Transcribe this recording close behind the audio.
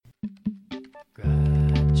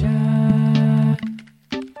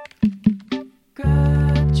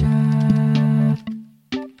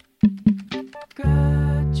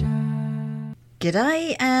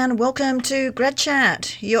G'day and welcome to Grad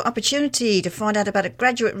Chat, your opportunity to find out about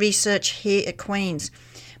graduate research here at Queen's.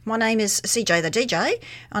 My name is CJ the DJ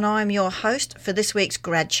and I'm your host for this week's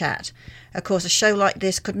Grad Chat. Of course, a show like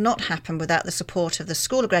this could not happen without the support of the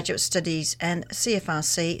School of Graduate Studies and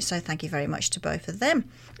CFRC, so thank you very much to both of them.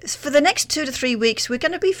 For the next 2 to 3 weeks, we're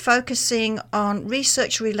going to be focusing on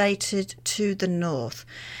research related to the North.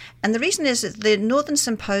 And the reason is that the Northern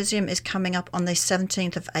Symposium is coming up on the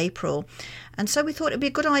 17th of April. And so we thought it would be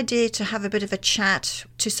a good idea to have a bit of a chat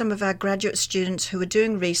to some of our graduate students who are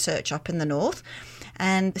doing research up in the North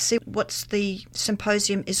and see what the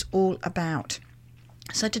symposium is all about.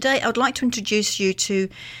 So today I would like to introduce you to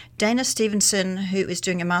Dana Stevenson, who is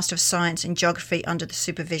doing a Master of Science in Geography under the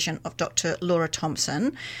supervision of Dr. Laura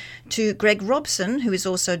Thompson, to Greg Robson, who is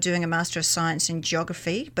also doing a Master of Science in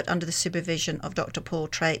Geography, but under the supervision of Dr. Paul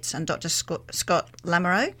Traits and Dr. Scott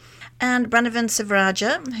Lamoureux, and Branavan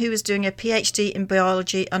Sivaraja, who is doing a PhD in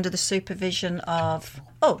Biology under the supervision of,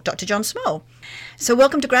 Dr. John Small. So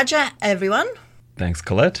welcome to Grad Chat, everyone. Thanks,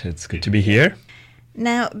 Colette. It's good to be here.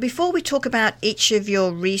 Now, before we talk about each of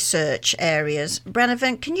your research areas,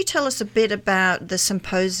 Branavan, can you tell us a bit about the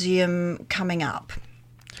symposium coming up?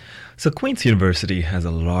 So Queen's University has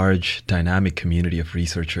a large, dynamic community of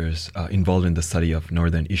researchers involved in the study of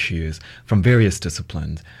northern issues from various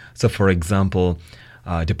disciplines. So, for example,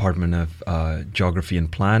 Department of Geography and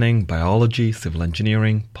Planning, Biology, Civil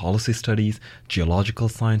Engineering, Policy Studies, Geological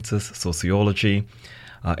Sciences, Sociology,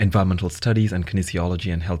 Environmental Studies and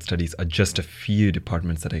Kinesiology and Health Studies are just a few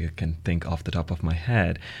departments that I can think off the top of my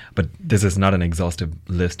head, but this is not an exhaustive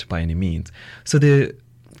list by any means. So the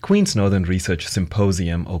Queen's Northern Research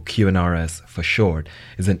Symposium, or QNRS for short,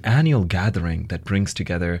 is an annual gathering that brings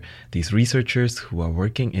together these researchers who are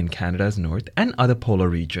working in Canada's north and other polar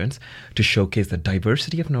regions to showcase the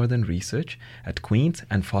diversity of northern research at Queen's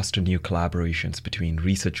and foster new collaborations between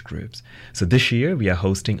research groups. So this year we are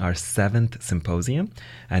hosting our 7th symposium,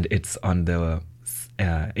 and it's on the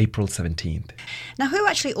April 17th. Now, who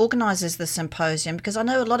actually organises the symposium? Because I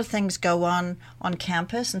know a lot of things go on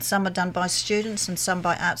campus, and some are done by students and some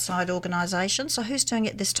by outside organisations. So who's doing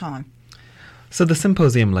it this time? So the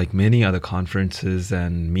symposium, like many other conferences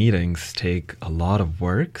and meetings, take a lot of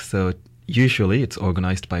work. So usually it's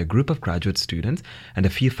organised by a group of graduate students and a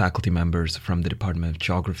few faculty members from the Department of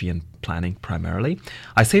Geography and Planning primarily.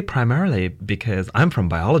 I say primarily because I'm from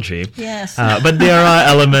biology. Yes. But there are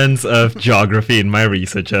elements of geography in my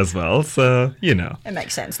research as well. So, you know. It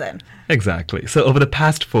makes sense then. Exactly. So over the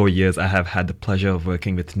past 4 years, I have had the pleasure of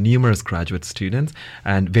working with numerous graduate students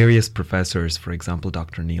and various professors, for example,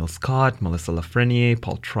 Dr. Neil Scott, Melissa Lafreniere,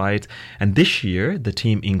 Paul Trites. And this year, the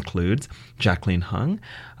team includes Jacqueline Hung,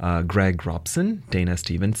 Greg Robson, Dana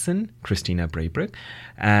Stevenson, Christina Braybrook,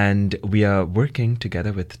 and we are working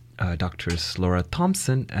together with Drs. Laura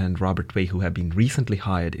Thompson and Robert Way, who have been recently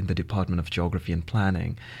hired in the Department of Geography and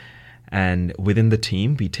Planning. And within the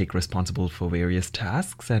team, we take responsible for various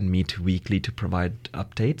tasks and meet weekly to provide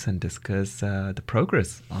updates and discuss the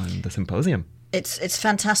progress on the symposium. It's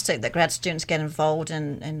fantastic that grad students get involved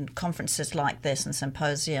in conferences like this and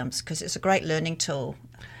symposiums, because it's a great learning tool,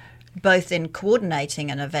 both in coordinating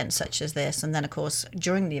an event such as this and then, of course,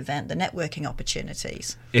 during the event, the networking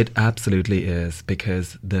opportunities. It absolutely is,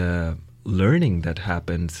 because the learning that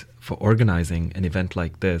happens for organizing an event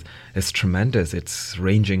like this is tremendous. It's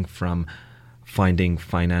ranging from finding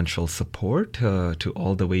financial support to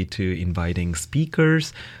all the way to inviting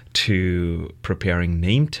speakers, to preparing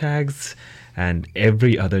name tags, and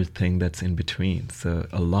every other thing that's in between. So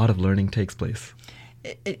a lot of learning takes place.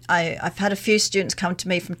 I've had a few students come to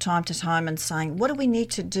me from time to time and saying, what do we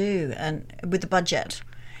need to do and with the budget?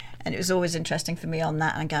 And it was always interesting for me on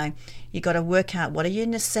that, and going, you got to work out what are your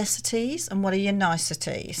necessities and what are your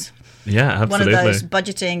niceties. Yeah, absolutely. One of those,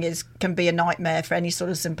 budgeting can be a nightmare for any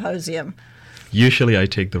sort of symposium. Usually I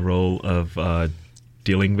take the role of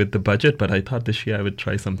dealing with the budget, but I thought this year I would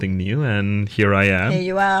try something new, and here I am. Here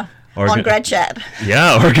you are. On Grad Chat.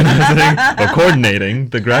 Yeah, organizing or coordinating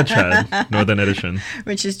the Grad Chat Northern Edition.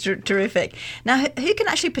 Which is terrific. Now, who can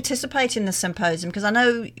actually participate in the symposium? Because I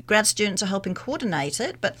know grad students are helping coordinate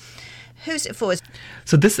it, but who's it for?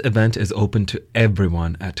 So this event is open to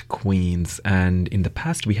everyone at Queen's, and in the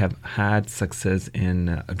past we have had success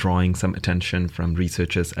in drawing some attention from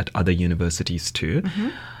researchers at other universities too. Mm-hmm.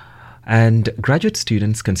 And graduate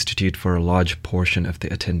students constitute for a large portion of the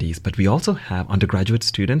attendees, but we also have undergraduate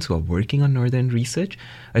students who are working on northern research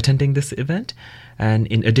attending this event. And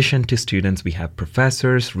in addition to students, we have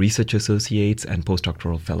professors, research associates, and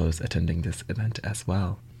postdoctoral fellows attending this event as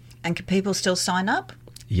well. And can people still sign up?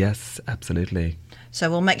 Yes, absolutely. So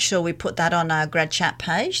we'll make sure we put that on our Grad Chat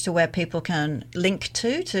page to where people can link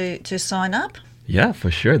to sign up. Yeah, for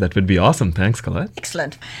sure. That would be awesome. Thanks, Colette.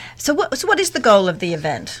 Excellent. So what is the goal of the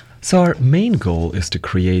event? So our main goal is to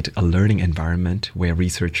create a learning environment where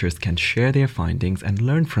researchers can share their findings and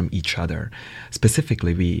learn from each other.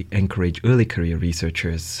 Specifically, we encourage early career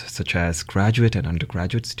researchers, such as graduate and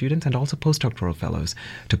undergraduate students, and also postdoctoral fellows,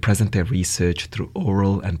 to present their research through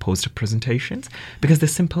oral and poster presentations, because the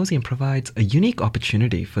symposium provides a unique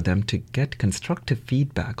opportunity for them to get constructive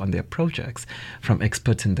feedback on their projects from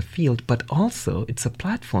experts in the field, but also it's a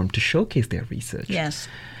platform to showcase their research. Yes.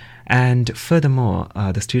 And furthermore,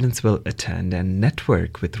 the students will attend and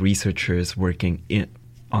network with researchers working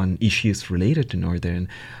on issues related to Northern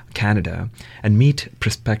Canada and meet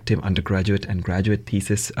prospective undergraduate and graduate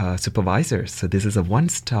thesis supervisors. So this is a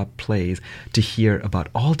one-stop place to hear about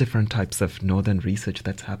all different types of Northern research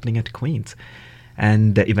that's happening at Queen's.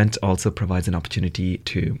 And the event also provides an opportunity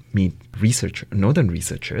to meet Northern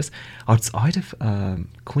researchers outside of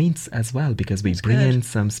Queen's as well, because we bring in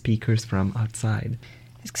some speakers from outside.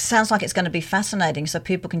 It sounds like it's going to be fascinating, so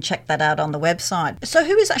people can check that out on the website. So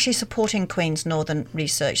who is actually supporting Queen's Northern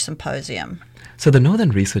Research Symposium? So the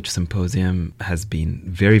Northern Research Symposium has been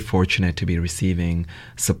very fortunate to be receiving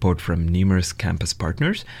support from numerous campus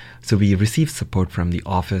partners. So we receive support from the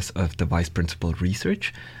Office of the Vice Principal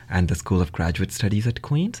Research and the School of Graduate Studies at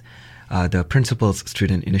Queen's, the Principal's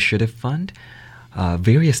Student Initiative Fund.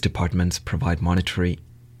 Various departments provide monetary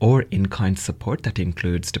or in-kind support that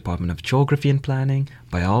includes Department of Geography and Planning,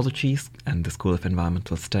 Biology, and the School of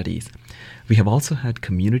Environmental Studies. We have also had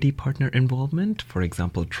community partner involvement. For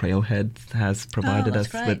example, Trailhead has provided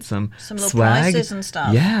us with some little swag. prizes and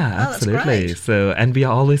stuff. Yeah, absolutely. That's great. So, and we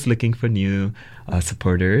are always looking for new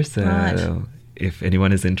supporters. Right. If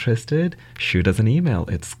anyone is interested, shoot us an email.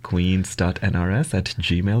 It's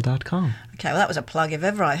queens.nrs@gmail.com. Okay, well, that was a plug if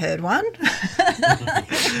ever I heard one.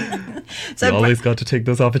 So you always got to take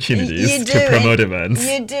those opportunities to promote events.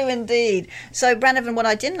 You do indeed. So, Branavan, what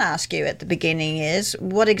I didn't ask you at the beginning is,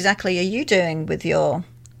 what exactly are you doing with your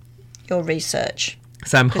research?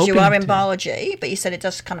 So I'm because hoping you are in biology, but you said it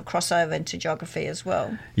does kind of cross over into geography as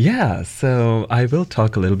well. Yeah, so I will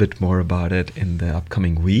talk a little bit more about it in the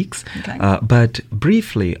upcoming weeks. Okay. But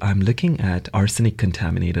briefly, I'm looking at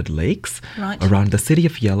arsenic-contaminated lakes around the city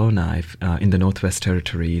of Yellowknife in the Northwest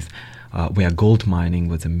Territories, where gold mining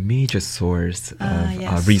was a major source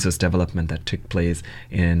of resource development that took place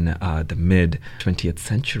in the mid-20th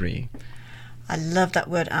century. I love that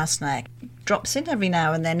word arsenic. Drops in every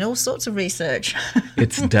now and then, all sorts of research.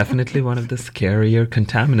 It's definitely one of the scarier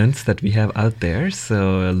contaminants that we have out there.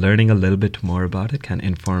 So learning a little bit more about it can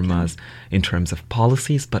inform us in terms of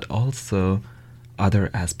policies, but also other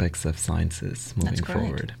aspects of sciences moving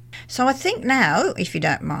forward. So I think now, if you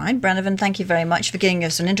don't mind, Branavan, thank you very much for giving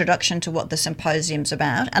us an introduction to what the symposium's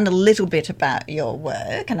about and a little bit about your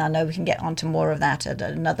work. And I know we can get onto more of that at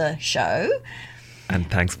another show. And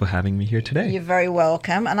thanks for having me here today. You're very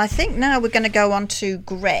welcome. And I think now we're going to go on to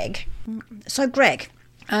Greg. So, Greg,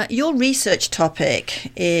 your research topic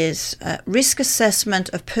is risk assessment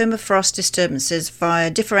of permafrost disturbances via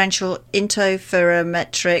differential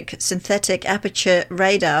interferometric synthetic aperture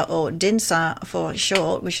radar, or DINSAR for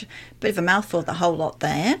short, which is a bit of a mouthful, the whole lot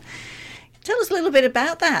there. Tell us a little bit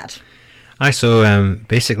about that. So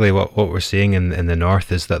basically what we're seeing in the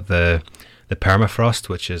north is that the permafrost,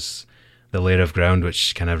 which is the layer of ground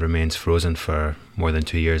which kind of remains frozen for more than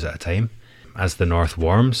 2 years at a time. As the north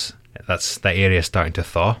warms, that area is starting to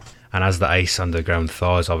thaw. And as the ice underground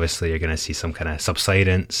thaws, obviously you're going to see some kind of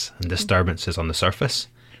subsidence and disturbances on the surface.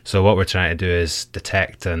 So what we're trying to do is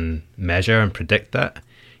detect and measure and predict that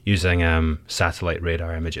using satellite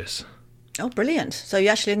radar images. Oh, brilliant. So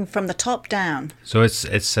you're actually looking from the top down. So it's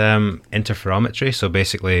interferometry. So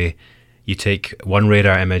basically you take one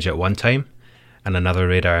radar image at one time and another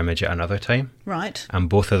radar image at another time. Right. And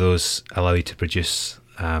both of those allow you to produce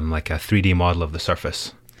like a 3D model of the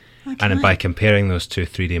surface. Okay. And by comparing those two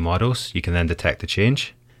 3D models, you can then detect the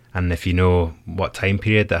change. And if you know what time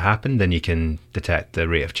period that happened, then you can detect the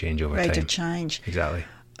rate of change over time. Rate of change. Exactly.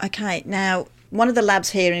 Okay, now one of the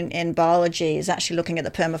labs here in biology is actually looking at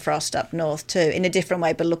the permafrost up north too, in a different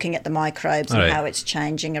way, but looking at the microbes and how it's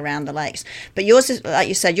changing around the lakes. But yours is, like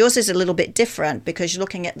you said, yours is a little bit different because you're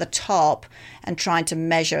looking at the top and trying to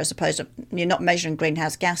measure, as opposed to, you're not measuring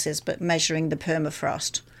greenhouse gases, but measuring the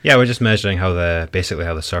permafrost. Yeah, we're just measuring basically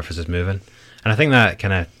how the surface is moving. And I think that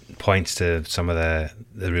kind of points to some of the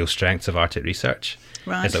real strengths of Arctic research.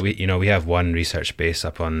 Right. Is that we have one research base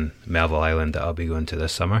up on Melville Island that I'll be going to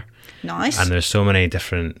this summer. Nice. And there's so many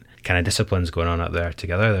different kind of disciplines going on up there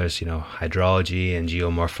together. There's, hydrology and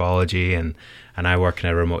geomorphology, and I work in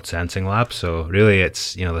a remote sensing lab. So really,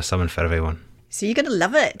 it's, there's something for everyone. So you're going to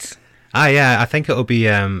love it. Yeah, I think it'll be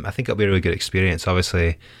a really good experience.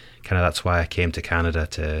 Obviously, kind of that's why I came to Canada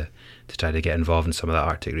to try to get involved in some of that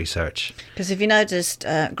Arctic research. Because if you noticed,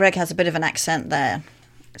 Greg has a bit of an accent there.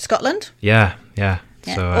 Scotland? Yeah.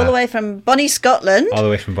 So, all the way from Bonnie, Scotland. All the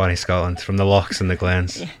way from Bonnie, Scotland, from the lochs and the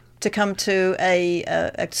glens. Yeah, to come to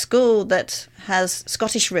a school that has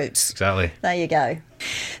Scottish roots. Exactly. There you go.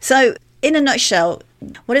 So, in a nutshell,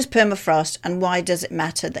 what is permafrost and why does it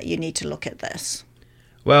matter that you need to look at this?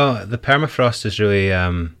 Well, the permafrost is really,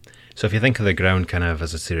 so if you think of the ground kind of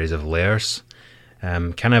as a series of layers,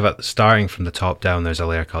 kind of starting from the top down, there's a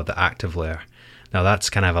layer called the active layer. Now that's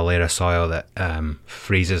kind of a layer of soil that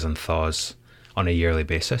freezes and thaws on a yearly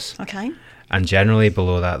basis. Okay. And generally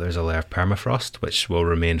below that there's a layer of permafrost, which will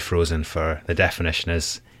remain frozen for, the definition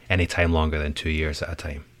is, any time longer than 2 years at a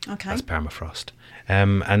time. Okay. That's permafrost.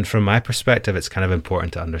 And from my perspective, it's kind of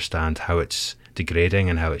important to understand how it's degrading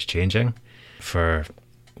and how it's changing.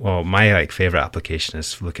 My favourite application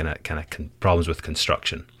is looking at kind of problems with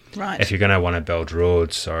construction. Right. If you're going to want to build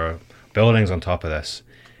roads or buildings on top of this,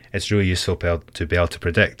 it's really useful to be able to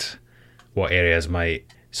predict what areas might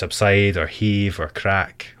subside or heave or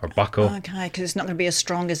crack or buckle. Okay, because it's not going to be as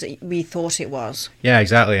strong as we thought it was. Yeah,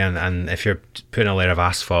 exactly. And if you're putting a layer of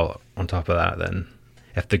asphalt on top of that, then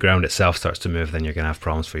if the ground itself starts to move, then you're going to have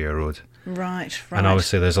problems for your road. Right. And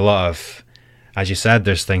obviously there's a lot of, as you said,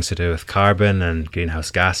 there's things to do with carbon and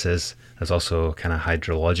greenhouse gases. There's also kind of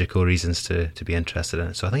hydrological reasons to be interested in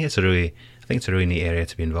it. So I think it's a really neat area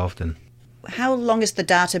to be involved in. How long is the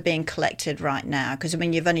data being collected right now? Because,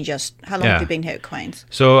 you've only how long have you been here at Queen's?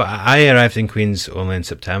 So I arrived in Queen's only in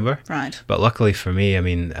September. Right. But luckily for me,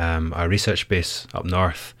 our research base up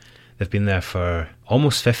north, they've been there for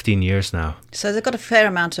almost 15 years now. So they've got a fair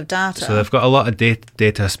amount of data. So they've got a lot of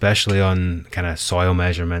data, especially on kind of soil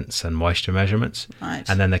measurements and moisture measurements. Right.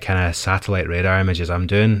 And then the kind of satellite radar images I'm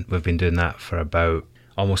doing, we've been doing that for about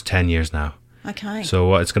almost 10 years now. Okay. So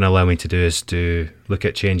what it's going to allow me to do is to look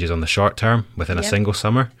at changes on the short term within a single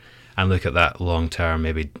summer and look at that long term,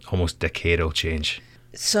 maybe almost decadal change.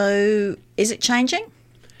 So is it changing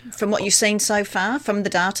from what you've seen so far from the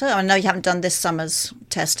data? I know you haven't done this summer's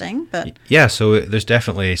testing, but... Yeah, so there's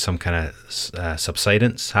definitely some kind of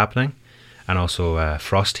subsidence happening, and also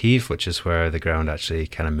frost heave, which is where the ground actually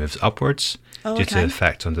kind of moves upwards due to the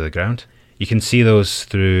effect onto the ground. You can see those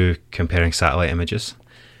through comparing satellite images.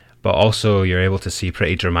 But also you're able to see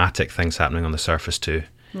pretty dramatic things happening on the surface too.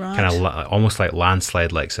 Right. Kind of almost like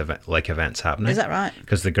landslide-like events happening. Is that right?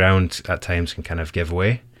 Because the ground at times can kind of give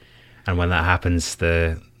way. And when that happens,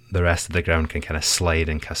 the rest of the ground can kind of slide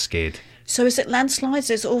and cascade. So is it landslides?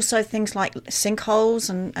 There's also things like sinkholes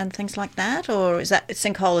and things like that? Or is that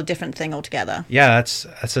sinkhole a different thing altogether? Yeah, that's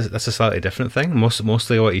a slightly different thing.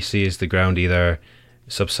 Mostly what you see is the ground either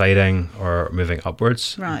subsiding or moving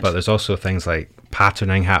upwards. Right. But there's also things like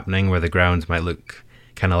patterning happening where the ground might look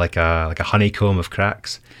kind of like a honeycomb of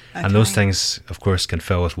cracks. Okay. And those things, of course, can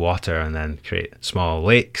fill with water and then create small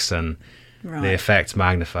lakes, and the effects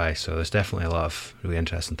magnify. So there's definitely a lot of really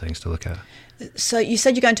interesting things to look at. So you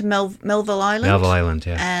said you're going to Melville Island? Melville Island,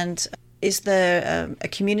 yeah. And is there a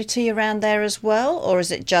community around there as well, or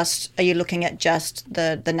is it are you looking at just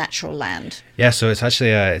the natural land? Yeah, so it's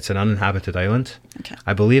actually it's an uninhabited island. Okay.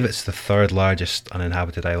 I believe it's the third largest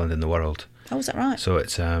uninhabited island in the world. Oh, is that right? So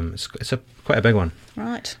it's quite a big one.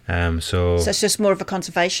 Right. So it's just more of a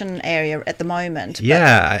conservation area at the moment.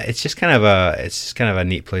 Yeah, it's just kind of a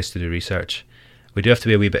neat place to do research. We do have to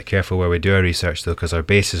be a wee bit careful where we do our research though, because our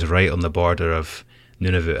base is right on the border of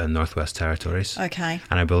Nunavut and Northwest Territories. Okay.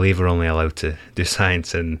 And I believe we're only allowed to do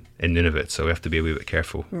science in Nunavut, so we have to be a wee bit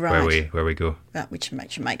careful where we go. That which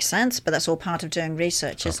makes sense, but that's all part of doing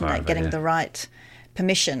research, isn't it? Getting the right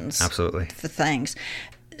permissions. Absolutely. For things.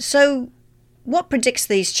 So what predicts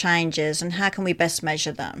these changes and how can we best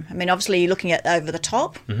measure them? Obviously you're looking at over the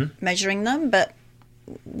top, measuring them, but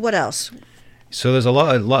what else? So there's a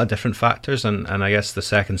lot of different factors, and I guess the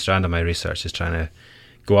second strand of my research is trying to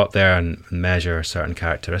go up there and measure certain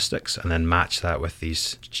characteristics and then match that with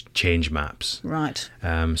these change maps. Right.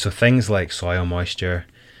 So things like soil moisture,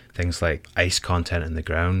 things like ice content in the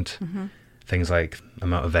ground, things like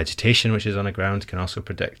amount of vegetation which is on the ground can also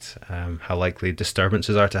predict how likely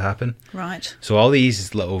disturbances are to happen. Right. So all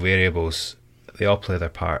these little variables, they all play their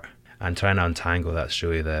part, and trying to untangle that's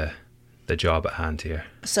really the job at hand here.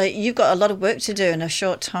 So you've got a lot of work to do in a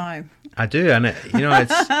short time. I do, and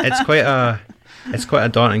it's quite a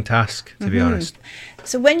daunting task, to be honest.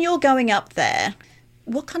 So when you're going up there,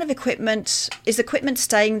 what kind of equipment, is the equipment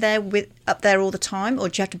staying there up there all the time, or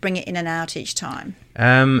do you have to bring it in and out each time?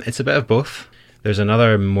 It's a bit of both. There's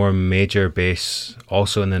another more major base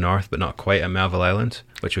also in the north, but not quite, at Melville Island,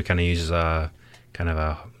 which we kind of use as a kind of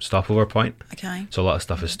a stopover point. Okay. So a lot of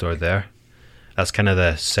stuff is stored there. That's kind of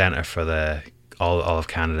the centre for all of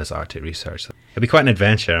Canada's Arctic research. It'll be quite an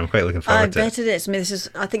adventure. I'm quite looking forward to it. I bet it is. I mean,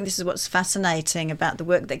 I think this is what's fascinating about the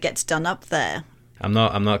work that gets done up there. I'm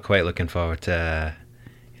not quite looking forward to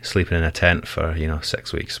sleeping in a tent for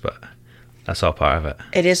 6 weeks, but that's all part of it.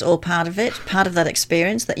 It is all part of it, part of that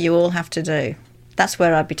experience that you all have to do. That's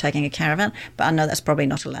where I'd be taking a caravan, but I know that's probably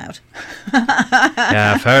not allowed.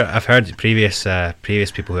 Yeah, I've heard previous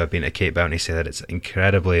people who have been at Cape Bounty say that it's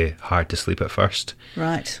incredibly hard to sleep at first.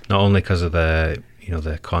 Right. Not only because of the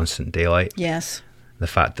constant daylight. Yes. The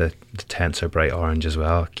fact that the tents are bright orange as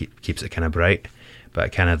well keeps it kind of bright,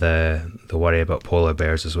 but kind of the worry about polar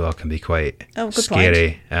bears as well can be quite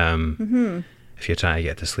scary. If you're trying to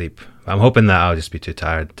get to sleep. I'm hoping that I'll just be too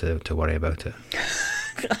tired to worry about it.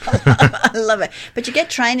 I love it. But you get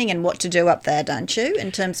training in what to do up there, don't you,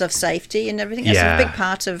 in terms of safety and everything? That's a big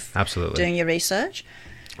part of doing your research.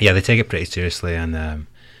 Yeah, they take it pretty seriously, and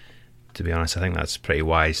to be honest, I think that's pretty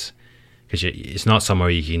wise, because it's not somewhere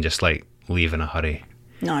you can just leave in a hurry.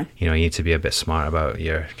 No. You need to be a bit smart about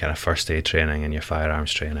your kind of first aid training and your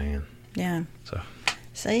firearms training. And yeah. So.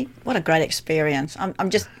 See, what a great experience. I'm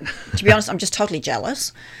just, to be honest, I'm just totally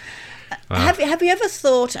jealous. Wow. Have you ever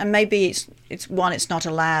thought, and maybe it's one, it's not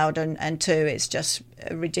allowed, and two, it's just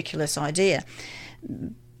a ridiculous idea,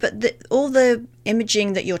 but all the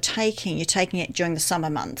imaging that you're taking it during the summer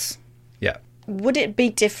months. Yeah. Would it be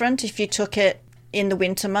different if you took it in the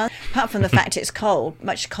winter months? Apart from the fact it's cold,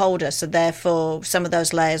 much colder, so therefore some of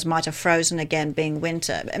those layers might have frozen again, being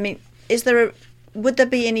winter. I mean, would there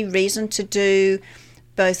be any reason to do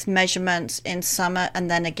both measurements in summer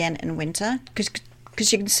and then again in winter?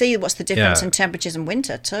 Because you can see what's the difference in temperatures in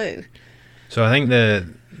winter too. So I think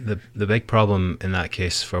the big problem in that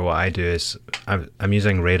case for what I do is I'm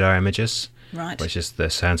using radar images, right, which is the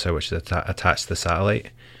sensor which is attached to the satellite,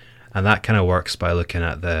 and that kind of works by looking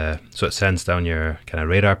at so it sends down your kind of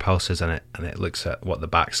radar pulses, and it looks at what the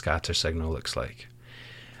backscatter signal looks like.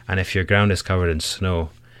 And if your ground is covered in snow,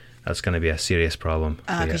 that's going to be a serious problem.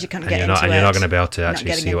 Because you can't and get you're into not going to be able to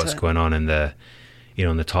actually see what's it. going on in the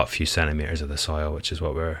top few centimeters of the soil, which is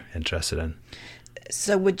what we're interested in.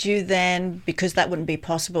 So would you then, because that wouldn't be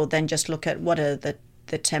possible, then just look at what are the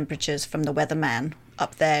temperatures from the weatherman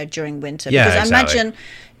up there during winter? Yeah, because exactly. I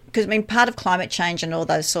imagine, part of climate change and all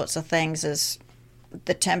those sorts of things is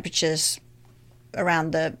the temperatures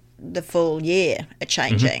around the full year are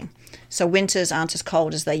changing. Mm-hmm. So winters aren't as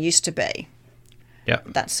cold as they used to be. Yeah,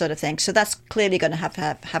 that sort of thing. So that's clearly going to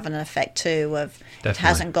have an effect too. It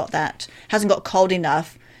hasn't got cold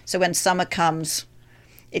enough. So when summer comes,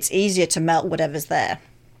 it's easier to melt whatever's there.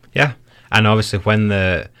 Yeah, and obviously when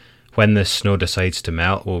the snow decides to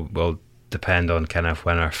melt will depend on kind of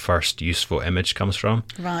when our first useful image comes from.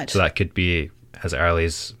 Right. So that could be as early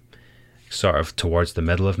as sort of towards the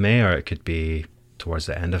middle of May, or it could be towards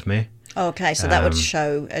the end of May. Okay, so that would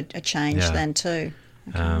show a change then too.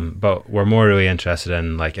 Okay. But we're more really interested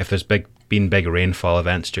in if there's been big rainfall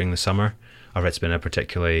events during the summer, or if it's been a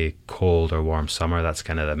particularly cold or warm summer. That's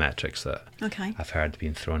kind of the metrics that I've heard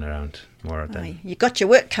being thrown around more than. You got your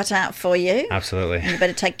work cut out for you. Absolutely. And you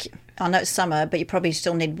better I know it's summer, but you probably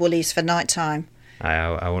still need woolies for night time.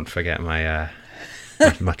 I won't forget my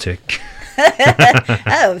my toque.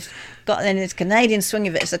 And it's Canadian swing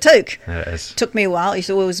of it. It's a toque. It is. Took me a while. It used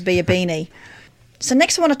to always be a beanie. So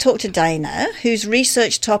next I want to talk to Dana, whose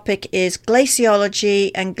research topic is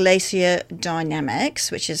glaciology and glacier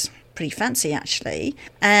dynamics, which is pretty fancy actually.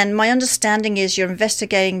 And my understanding is you're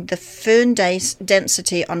investigating the firn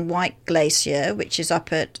density on White Glacier, which is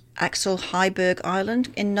up at Axel Heiberg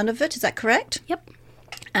Island in Nunavut. Is that correct? Yep.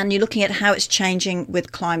 And you're looking at how it's changing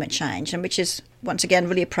with climate change, and which is, once again,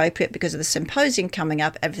 really appropriate because of the symposium coming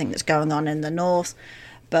up, everything that's going on in the north,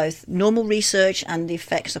 both normal research and the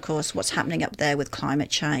effects, of course, what's happening up there with climate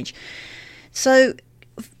change. So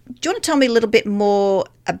do you want to tell me a little bit more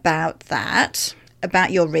about that,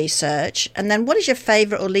 about your research, and then what is your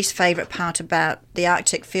favourite or least favourite part about the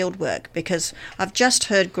Arctic fieldwork? Because I've just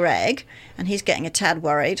heard Greg, and he's getting a tad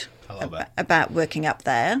worried about working up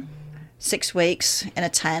there. 6 weeks in a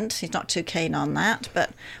tent. He's not too keen on that.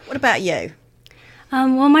 But what about you?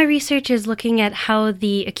 Well, my research is looking at how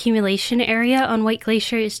the accumulation area on White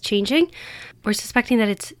Glacier is changing. We're suspecting that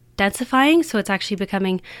it's densifying, so it's actually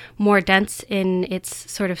becoming more dense in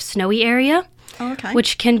its sort of snowy area, okay,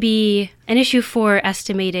 which can be an issue for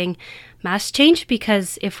estimating mass change,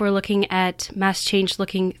 because if we're looking at mass change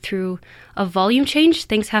looking through a volume change,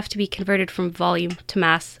 things have to be converted from volume to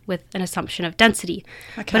mass with an assumption of density.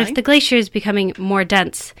 Okay. But if the glacier is becoming more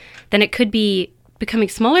dense, then it could be becoming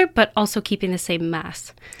smaller, but also keeping the same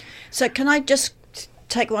mass. So can I just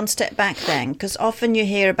take one step back then? Because often you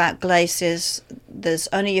hear about glaciers, there's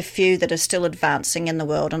only a few that are still advancing in the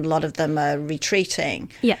world and a lot of them are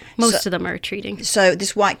retreating. Yeah, most of them are retreating. So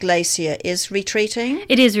this White Glacier is retreating?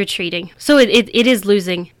 It is retreating. So it is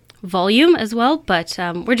losing volume as well, but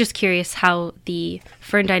we're just curious how the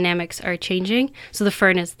firn dynamics are changing. So the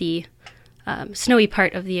firn is the snowy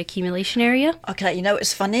part of the accumulation area. Okay, you know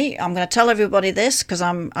it's funny. I'm going to tell everybody this because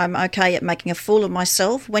I'm okay at making a fool of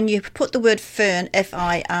myself. When you put the word firn,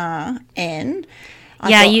 F-I-R-N,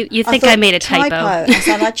 you think I made a typo. And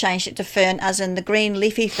so I changed it to fern as in the green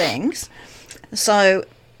leafy things. So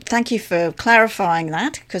thank you for clarifying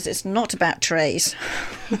that, because it's not about trees.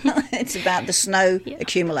 It's about the snow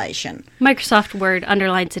accumulation. Microsoft Word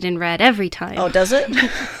underlines it in red every time. Oh, does it?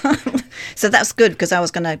 So that's good, because I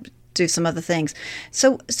was going to do some other things.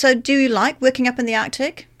 So do you like working up in the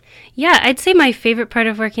Arctic? Yeah, I'd say my favorite part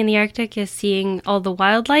of working in the Arctic is seeing all the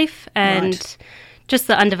wildlife, and just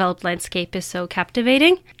the undeveloped landscape is so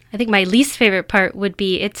captivating. I think my least favorite part would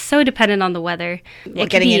be it's so dependent on the weather. Well,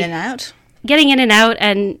 getting in and out? Getting in and out,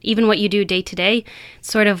 and even what you do day to day,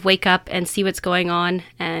 sort of wake up and see what's going on.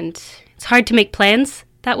 And it's hard to make plans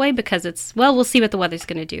that way because we'll see what the weather's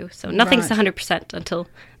going to do. So nothing's 100% until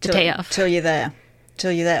the day of. Till you're there,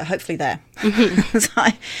 hopefully there.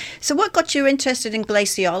 So what got you interested in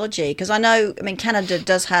glaciology? Because Canada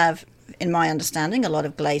does have, in my understanding, a lot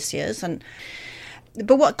of glaciers.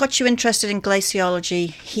 But what got you interested in glaciology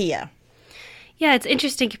here? Yeah, it's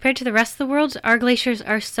interesting. Compared to the rest of the world, our glaciers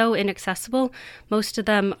are so inaccessible. Most of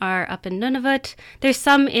them are up in Nunavut. There's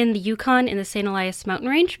some in the Yukon in the St. Elias mountain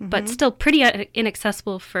range, but still pretty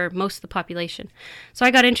inaccessible for most of the population. So I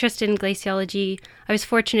got interested in glaciology. I was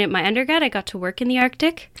fortunate in my undergrad. I got to work in the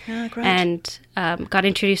Arctic and got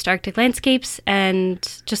introduced to Arctic landscapes,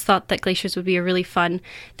 and just thought that glaciers would be a really fun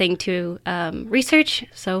thing to research.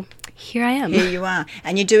 So here I am. Here you are.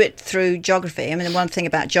 And you do it through geography. The one thing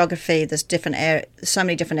about geography, there's so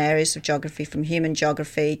many different areas of geography, from human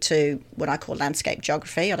geography to what I call landscape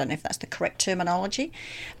geography. I don't know if that's the correct terminology.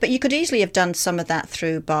 But you could easily have done some of that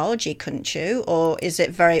through biology, couldn't you? Or is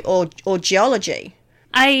it or geology?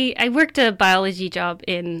 I worked a biology job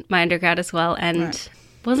in my undergrad as well, and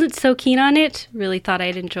wasn't so keen on it. Really thought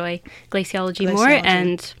I'd enjoy glaciology more,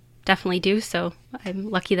 and definitely do. So I'm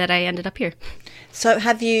lucky that I ended up here. So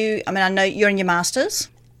have you, I know you're in your master's,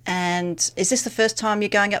 and is this the first time you're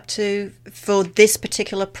going up for this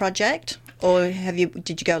particular project? Or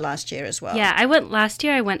did you go last year as well? Yeah, I went last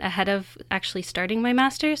year. I went ahead of actually starting my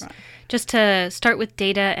master's, just to start with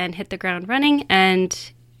data and hit the ground running.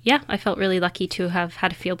 And yeah, I felt really lucky to have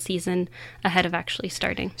had a field season ahead of actually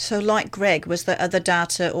starting. So like Greg, was there other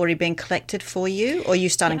data already being collected for you, or are you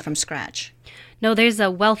starting from scratch? No, there's a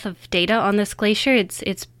wealth of data on this glacier.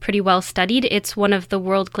 It's pretty well studied. It's one of the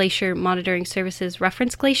World Glacier Monitoring Service's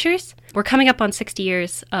reference glaciers. We're coming up on 60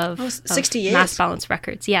 years of 60 years mass balance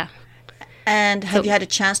records. Yeah. And have you had a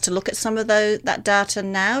chance to look at some of that data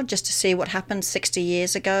now, just to see what happened 60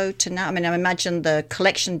 years ago to now? I imagine the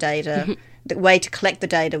collection data, the way to collect the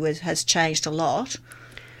data has changed a lot,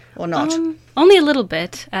 or not? Only a little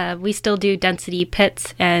bit. We still do density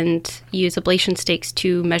pits and use ablation stakes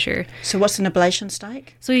to measure. So what's an ablation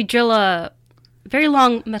stake? So you drill a very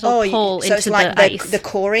long metal hole into the ice. The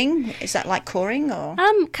coring? Is that like coring? Or?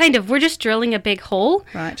 Kind of. We're just drilling a big hole,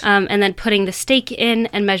 and then putting the stake in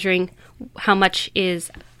and measuring how much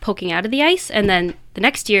is poking out of the ice, and then the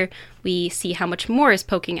next year we see how much more is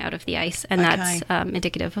poking out of the ice, and that's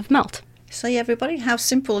indicative of melt. See, everybody, how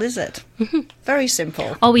simple is it? Very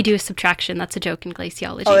simple. All we do is subtraction. That's a joke in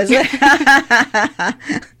glaciology. Oh, is it?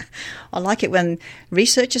 I like it when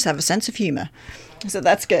researchers have a sense of humour. So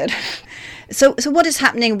that's good. So what is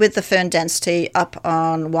happening with the firn density up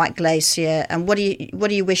on White Glacier, and what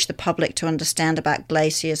do you wish the public to understand about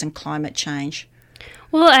glaciers and climate change?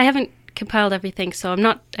 Well, I haven't compiled everything, so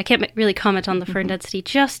I can't really comment on the firn density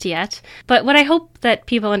just yet. But what I hope that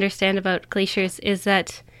people understand about glaciers is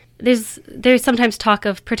that there's sometimes talk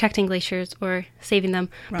of protecting glaciers or saving them,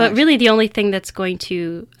 but really the only thing that's going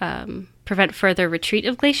to prevent further retreat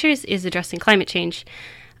of glaciers is addressing climate change,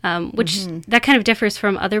 which that kind of differs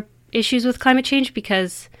from other issues with climate change,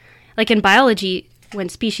 because like in biology, when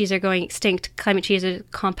species are going extinct, climate change is a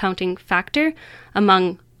compounding factor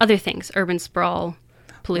among other things, urban sprawl,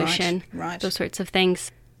 pollution, those sorts of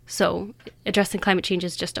things. So addressing climate change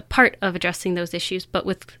is just a part of addressing those issues, but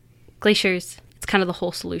with glaciers, it's kind of the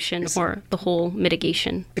whole solution or the whole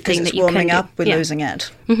mitigation because thing it's that you can warming do. up, we're Yeah. losing it.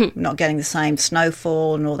 Not getting the same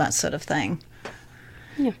snowfall and all that sort of thing.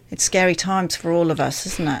 Yeah. It's scary times for all of us,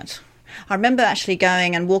 isn't it? I remember actually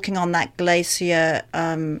going and walking on that glacier,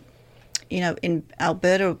 in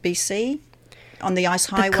Alberta or BC, on the ice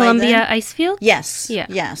highway. The Columbia there. ice field? Yes. Yeah.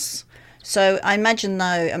 Yes. So I imagine,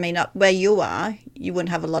 though, up where you are, you wouldn't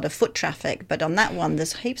have a lot of foot traffic, but on that one,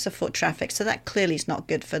 there's heaps of foot traffic. So that clearly is not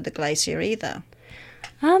good for the glacier either.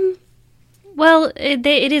 Well, it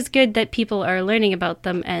is good that people are learning about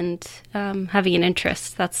them and having an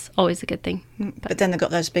interest. That's always a good thing. But then they've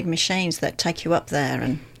got those big machines that take you up there,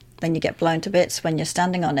 and then you get blown to bits when you're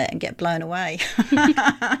standing on it and get blown away.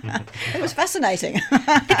 It was fascinating.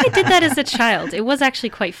 I think I did that as a child. It was actually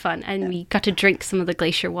quite fun, and we got to drink some of the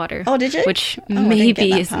glacier water. Oh, did you? Which I didn't get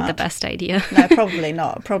maybe that isn't the part. best idea. No, probably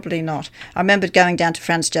not. Probably not. I remember going down to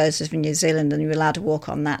Franz Josef in New Zealand, and you were allowed to walk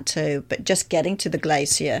on that too. But just getting to the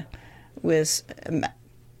glacier was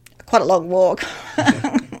quite a long walk.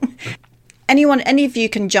 Any of you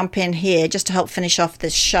can jump in here just to help finish off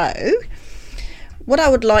this show. What I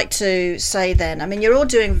would like to say then, you're all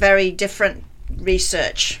doing very different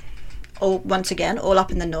research, all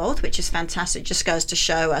up in the north, which is fantastic. Just goes to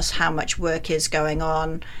show us how much work is going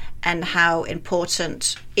on and how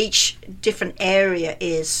important each different area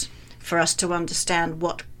is for us to understand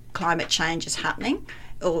what climate change is happening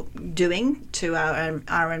or doing to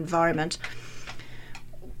our environment.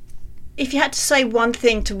 If you had to say one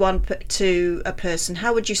thing to a person,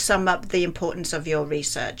 how would you sum up the importance of your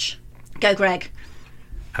research? Go, Greg.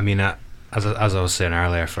 As I was saying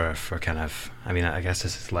earlier, for kind of, I guess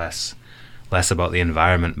this is less about the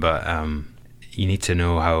environment, but you need to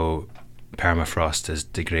know how permafrost is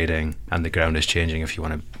degrading and the ground is changing if you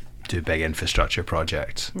want to do big infrastructure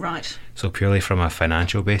projects. Right. So purely from a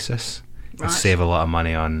financial basis, Right. save a lot of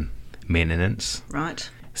money on maintenance, Right.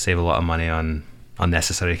 save a lot of money on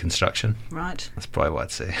unnecessary construction. Right. That's probably what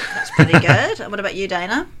I'd say. That's pretty good. What about you,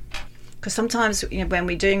 Dana? Because sometimes, when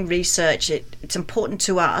we're doing research, it's important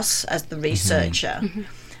to us as the researcher.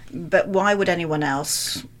 But why would anyone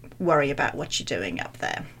else worry about what you're doing up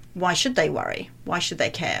there? Why should they worry? Why should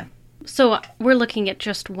they care? So we're looking at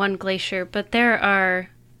just one glacier, but there are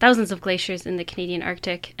thousands of glaciers in the Canadian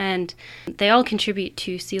Arctic, and they all contribute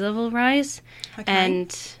to sea level rise. Okay.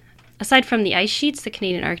 And aside from the ice sheets, the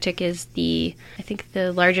Canadian Arctic is the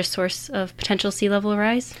largest source of potential sea level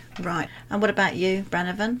rise. Right. And what about you,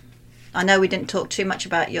 Branovan? I know we didn't talk too much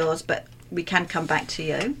about yours, but we can come back to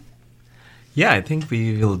you. Yeah, I think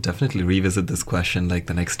we will definitely revisit this question like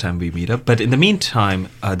the next time we meet up. But in the meantime,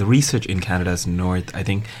 the research in Canada's north, I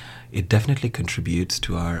think it definitely contributes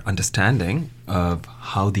to our understanding of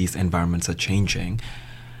how these environments are changing.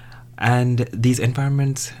 And these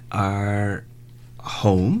environments are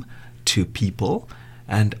home to people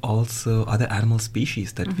and also other animal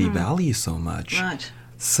species that we value so much. Right.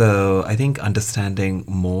 So I think understanding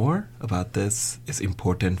more about this is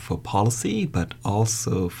important for policy, but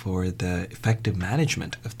also for the effective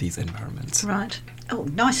management of these environments. Right. Oh,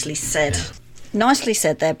 nicely said. Yeah. Nicely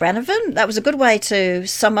said there, Branovan. That was a good way to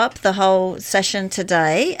sum up the whole session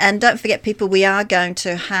today. And don't forget, people, we are going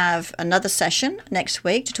to have another session next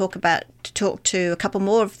week to talk to a couple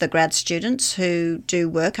more of the grad students who do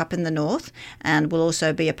work up in the north and will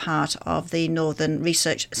also be a part of the Northern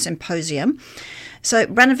Research Symposium. So,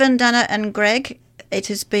 Branovan, Dana and Greg, it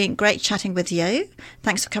has been great chatting with you.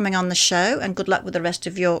 Thanks for coming on the show and good luck with the rest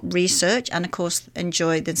of your research and, of course,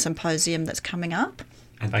 enjoy the symposium that's coming up.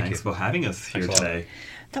 And thanks for having us here today.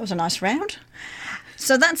 That was a nice round.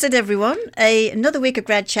 So that's it, everyone. Another week of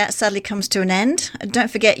Grad Chat sadly comes to an end.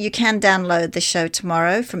 Don't forget you can download the show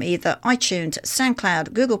tomorrow from either iTunes,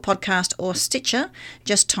 SoundCloud, Google Podcast or Stitcher.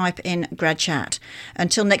 Just type in Grad Chat.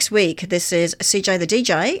 Until next week, this is CJ the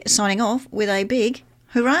DJ signing off with a big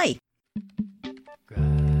hooray.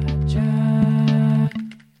 Grad Chat.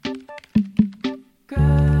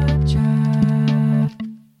 Grad Chat.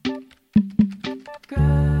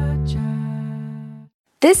 Grad Chat.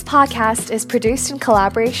 This podcast is produced in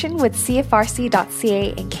collaboration with CFRC.ca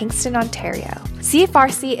in Kingston, Ontario.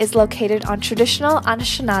 CFRC is located on traditional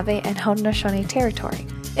Anishinaabe and Haudenosaunee territory.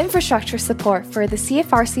 Infrastructure support for the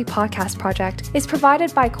CFRC podcast project is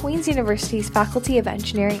provided by Queen's University's Faculty of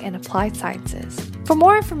Engineering and Applied Sciences. For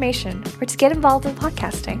more information or to get involved in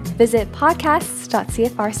podcasting, visit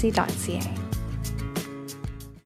podcasts.cfrc.ca.